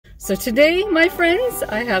So today, my friends,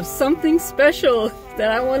 I have something special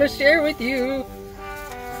that I want to share with you.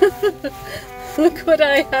 Look what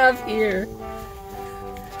I have here.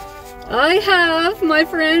 I have, my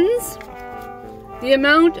friends, the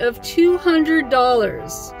amount of $200.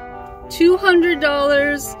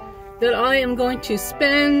 $200 that I am going to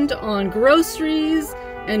spend on groceries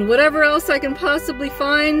and whatever else I can possibly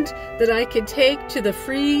find that I could take to the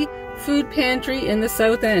free food pantry in the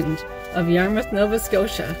south end of Yarmouth, Nova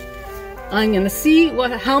Scotia. I'm going to see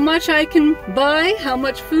how much I can buy, how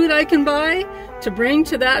much food I can buy to bring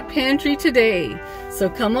to that pantry today. So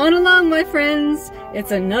come on along, my friends.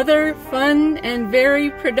 It's another fun and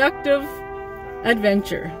very productive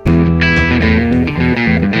adventure.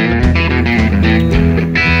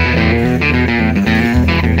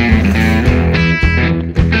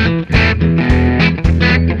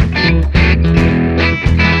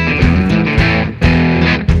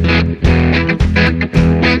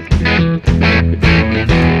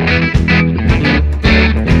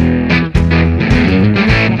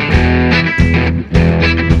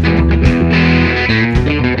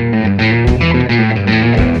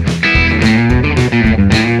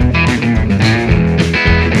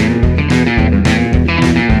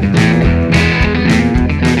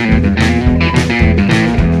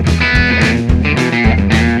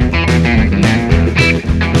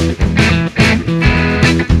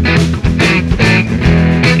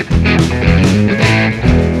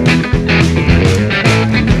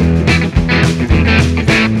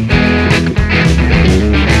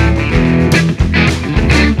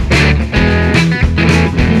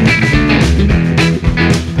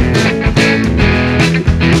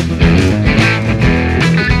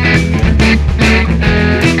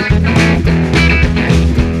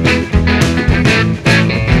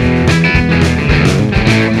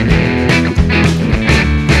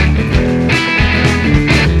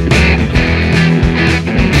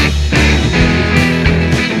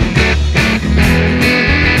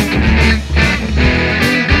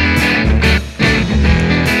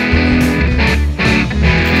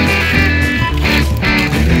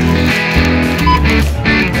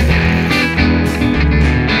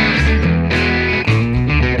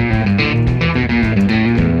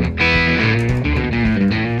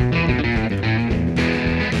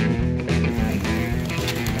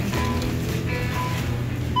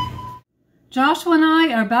 Joshua and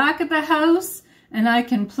I are back at the house, and I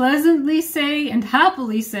can pleasantly say and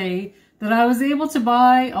happily say that I was able to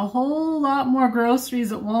buy a whole lot more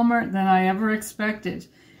groceries at Walmart than I ever expected.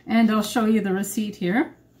 And I'll show you the receipt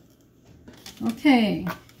here. Okay,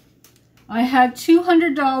 I had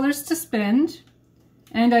 $200 to spend,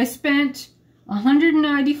 and I spent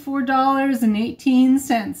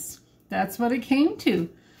 $194.18. That's what it came to.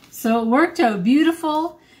 So it worked out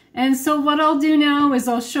beautiful. And so what I'll do now is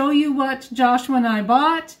I'll show you what Joshua and I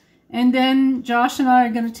bought, and then Josh and I are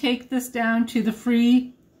going to take this down to the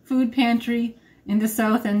free food pantry in the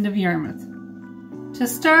south end of Yarmouth. To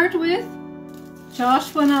start with,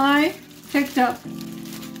 Joshua and I picked up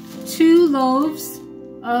 2 loaves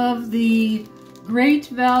of the Great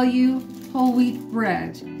Value whole wheat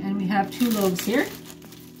bread, and we have 2 loaves here.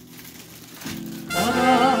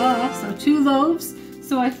 So 2 loaves.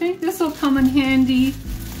 So I think this will come in handy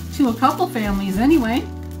to a couple families anyway.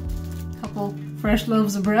 A couple fresh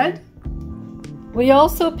loaves of bread. We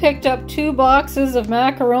also picked up 2 boxes of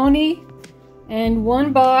macaroni and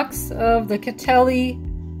 1 box of the Catelli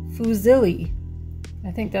fusilli.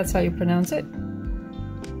 I think that's how you pronounce it.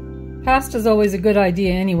 Pasta's always a good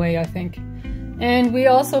idea anyway, I think. And we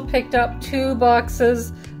also picked up 2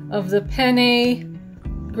 boxes of the Penne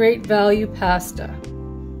Great Value pasta.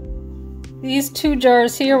 These 2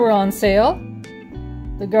 jars here were on sale.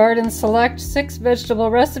 The Garden Select 6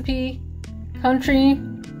 vegetable recipe, country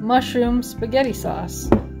mushroom spaghetti sauce.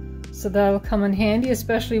 So that'll come in handy,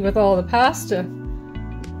 especially with all the pasta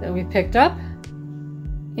that we picked up.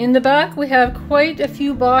 In the back we have quite a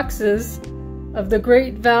few boxes of the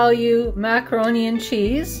Great Value macaroni and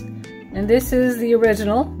cheese. And this is the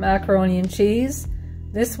original macaroni and cheese.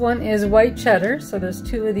 This one is white cheddar, so there's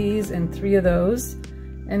 2 of these and 3 of those.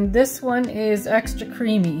 And this one is extra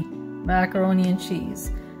creamy macaroni and cheese.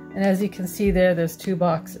 And as you can see there, there's 2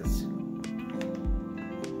 boxes.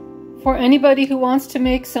 For anybody who wants to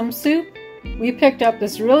make some soup, we picked up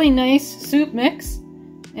this really nice soup mix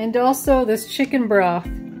and also this chicken broth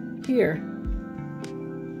here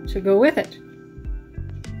to go with it.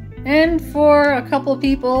 And for a couple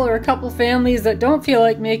people or a couple families that don't feel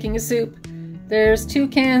like making a soup, there's 2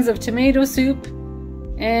 cans of tomato soup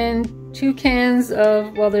and 2 cans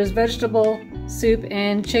of, well, there's vegetable soup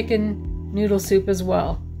and chicken noodle soup as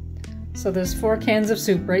well. So there's 4 cans of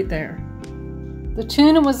soup right there. The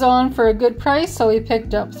tuna was on for a good price, so we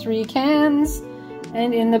picked up 3 cans.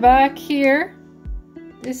 And in the back here,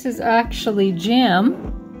 this is actually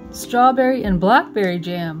jam, strawberry and blackberry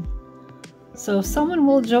jam. So someone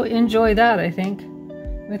will enjoy that, I think,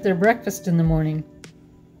 with their breakfast in the morning.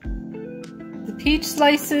 The peach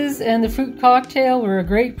slices and the fruit cocktail were a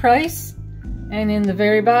great price. And in the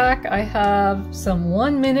very back, I have some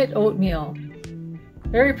 1-minute oatmeal.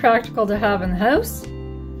 Very practical to have in the house.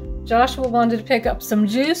 Joshua wanted to pick up some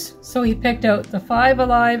juice, so he picked out the 5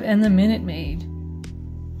 Alive and the Minute Maid.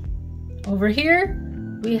 Over here,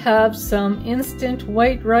 we have some instant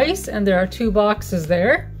white rice, and there are 2 boxes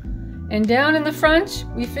there. And down in the front,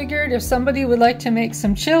 we figured if somebody would like to make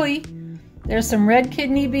some chili, there's some red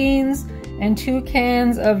kidney beans and 2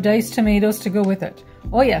 cans of diced tomatoes to go with it.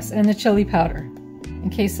 Oh yes, and the chili powder, in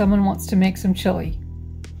case someone wants to make some chili.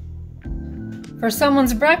 For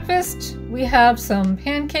someone's breakfast, we have some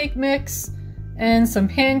pancake mix and some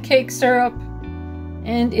pancake syrup.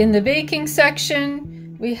 And in the baking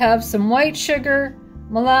section, we have some white sugar,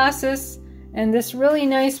 molasses, and this really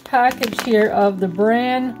nice package here of the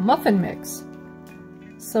bran muffin mix.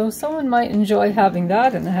 So someone might enjoy having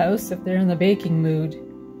that in the house if they're in the baking mood.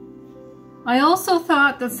 I also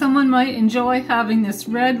thought that someone might enjoy having this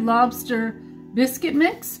red lobster biscuit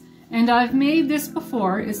mix. And I've made this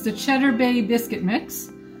before. It's the Cheddar Bay biscuit mix.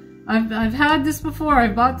 I've had this before,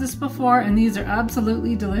 I've bought this before, and these are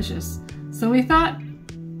absolutely delicious. So we thought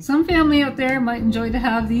some family out there might enjoy to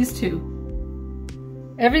have these too.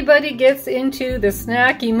 Everybody gets into the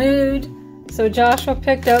snacky mood, so Joshua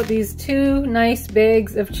picked out these 2 nice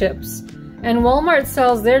bags of chips. And Walmart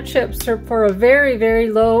sells their chips for a very, very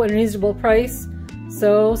low and reasonable price.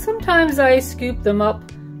 So sometimes I scoop them up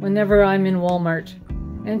whenever I'm in Walmart.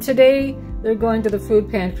 And today they're going to the food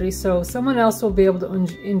pantry, so someone else will be able to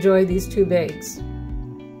enjoy these 2 bags.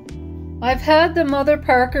 I've had the Mother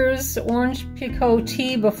Parker's Orange Pekoe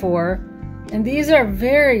tea before, and these are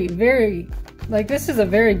very, very, this is a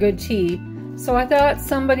very good tea. So I thought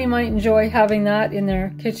somebody might enjoy having that in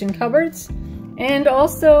their kitchen cupboards. And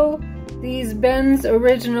also these Ben's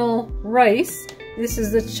Original Rice. This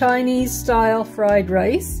is the Chinese style fried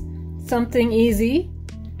rice. Something easy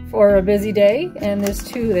for a busy day, and there's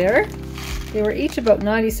 2 there. They were each about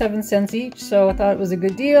 97 cents each, so I thought it was a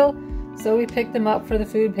good deal, so we picked them up for the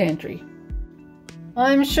food pantry.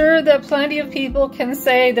 I'm sure that plenty of people can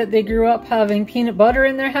say that they grew up having peanut butter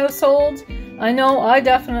in their household. I know I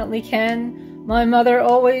definitely can. My mother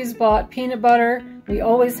always bought peanut butter. We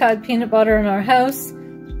always had peanut butter in our house.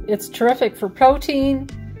 It's terrific for protein.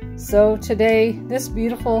 So today, this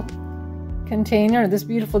beautiful container, this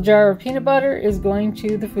beautiful jar of peanut butter is going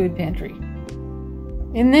to the food pantry.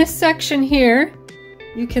 In this section here,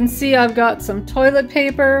 you can see I've got some toilet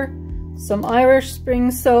paper, some Irish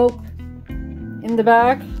Spring soap. In the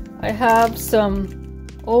back, I have some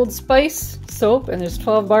Old Spice soap, and there's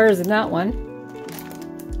 12 bars in that one.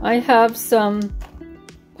 I have some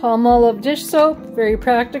Palmolive dish soap, very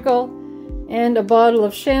practical, and a bottle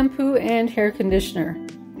of shampoo and hair conditioner.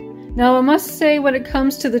 Now I must say, when it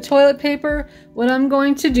comes to the toilet paper, what I'm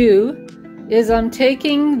going to do is I'm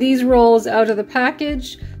taking these rolls out of the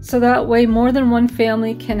package so that way more than one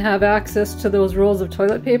family can have access to those rolls of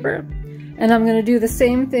toilet paper. And I'm going to do the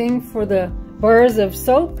same thing for the bars of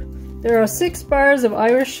soap. There are 6 bars of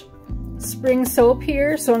Irish Spring soap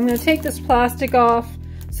here, so I'm going to take this plastic off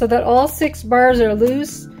so that all 6 bars are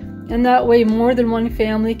loose, and that way more than one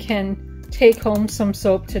family can take home some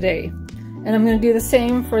soap today. And I'm going to do the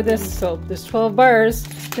same for this soap. There's 12 bars.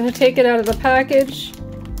 I'm going to take it out of the package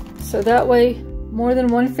so that way more than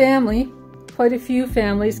one family, quite a few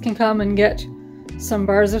families, can come and get some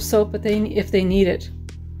bars of soap if they need it.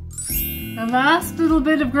 The last little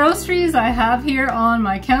bit of groceries I have here on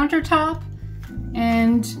my countertop,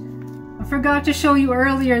 and I forgot to show you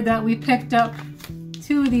earlier that we picked up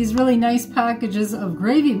 2 of these really nice packages of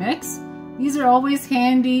gravy mix. These are always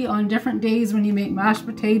handy on different days when you make mashed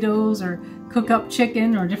potatoes or cook up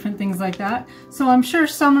chicken or different things like that. So I'm sure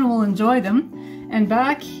someone will enjoy them. And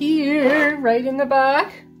back here, right in the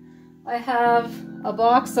back, I have a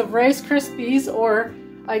box of Rice Krispies, or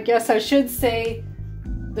I guess I should say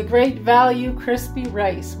the Great Value Crispy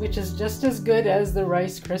Rice, which is just as good as the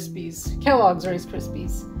Rice Krispies, Kellogg's Rice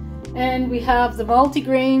Krispies. And we have the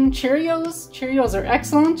multigrain Cheerios. Cheerios are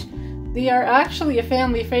excellent. They are actually a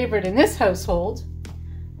family favorite in this household.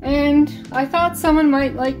 And I thought someone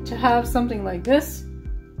might like to have something like this,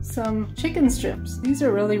 some chicken strips. These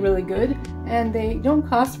are really, really good, and they don't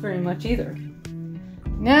cost very much either.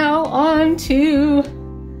 Now on to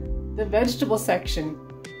the vegetable section.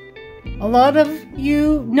 A lot of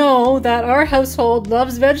you know that our household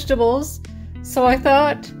loves vegetables, so I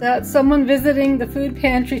thought that someone visiting the food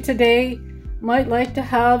pantry today might like to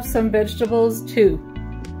have some vegetables too.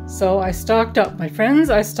 So I stocked up, my friends,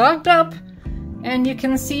 I stocked up. And you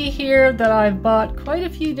can see here that I've bought quite a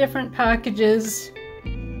few different packages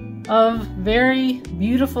of very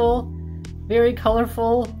beautiful, very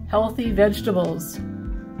colorful, healthy vegetables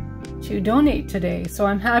to donate today. So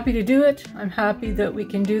I'm happy to do it. I'm happy that we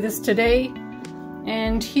can do this today.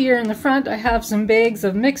 And here in the front I have some bags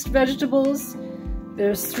of mixed vegetables.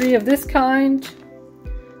 There's 3 of this kind,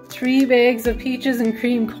 3 bags of peaches and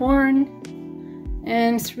cream corn,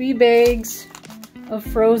 and 3 bags of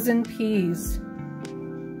frozen peas.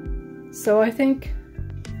 So I think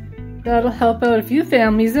that'll help out a few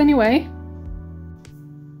families anyway.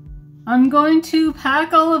 I'm going to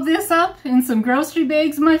pack all of this up in some grocery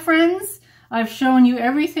bags, my friends. I've shown you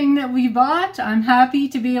everything that we bought. I'm happy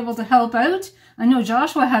to be able to help out. I know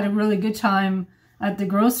Joshua had a really good time at the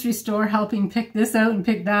grocery store helping pick this out and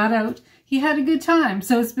pick that out. He had a good time.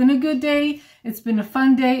 So it's been a good day. It's been a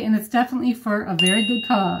fun day, and it's definitely for a very good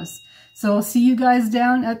cause. So I'll see you guys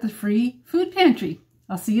down at the free food pantry.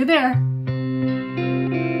 I'll see you there.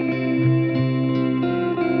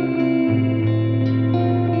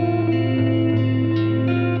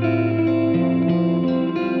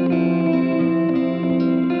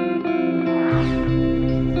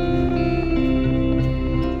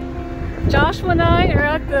 Joshua and I are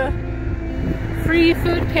at the free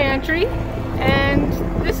food pantry, and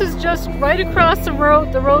this is just right across the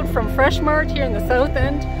road from Fresh Mart here in the south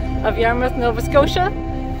end of Yarmouth, Nova Scotia.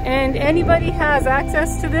 And anybody has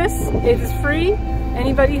access to this. It is free.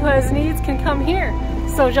 Anybody who has needs can come here.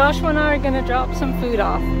 So Joshua and I are going to drop some food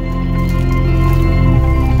off.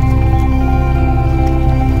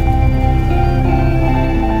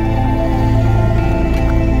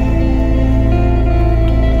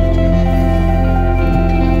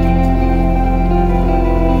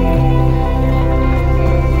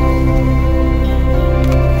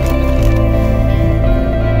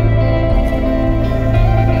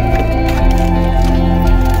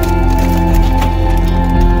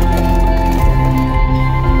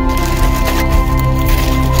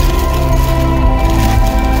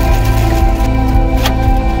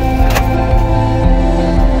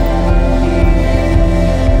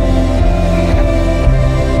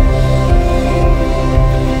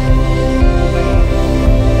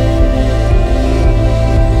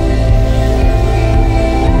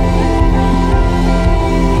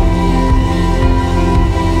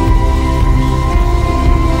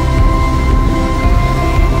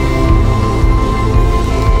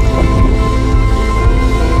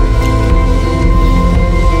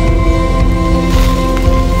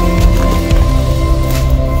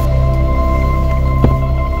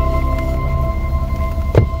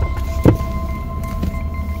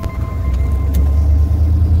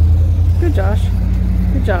 Josh.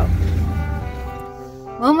 Good job.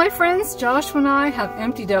 Well, my friends, Joshua and I have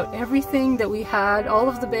emptied out everything that we had. All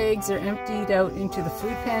of the bags are emptied out into the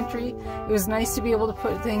food pantry. It was nice to be able to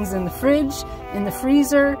put things in the fridge, in the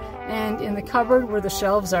freezer, and in the cupboard where the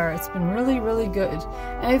shelves are. It's been really, really good.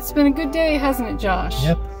 And it's been a good day, hasn't it, Josh?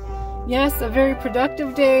 Yep. Yes, a very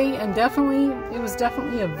productive day, and it was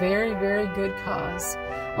definitely a very, very good cause.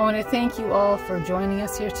 I want to thank you all for joining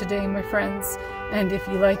us here today, my friends. And if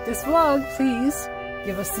you like this vlog, please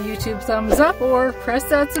give us the YouTube thumbs up or press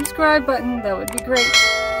that subscribe button. That would be great.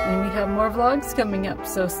 And we have more vlogs coming up,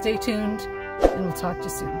 so stay tuned, and we'll talk to you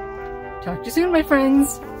soon. Talk to you soon, my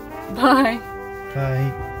friends. Bye.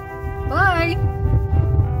 Bye. Bye.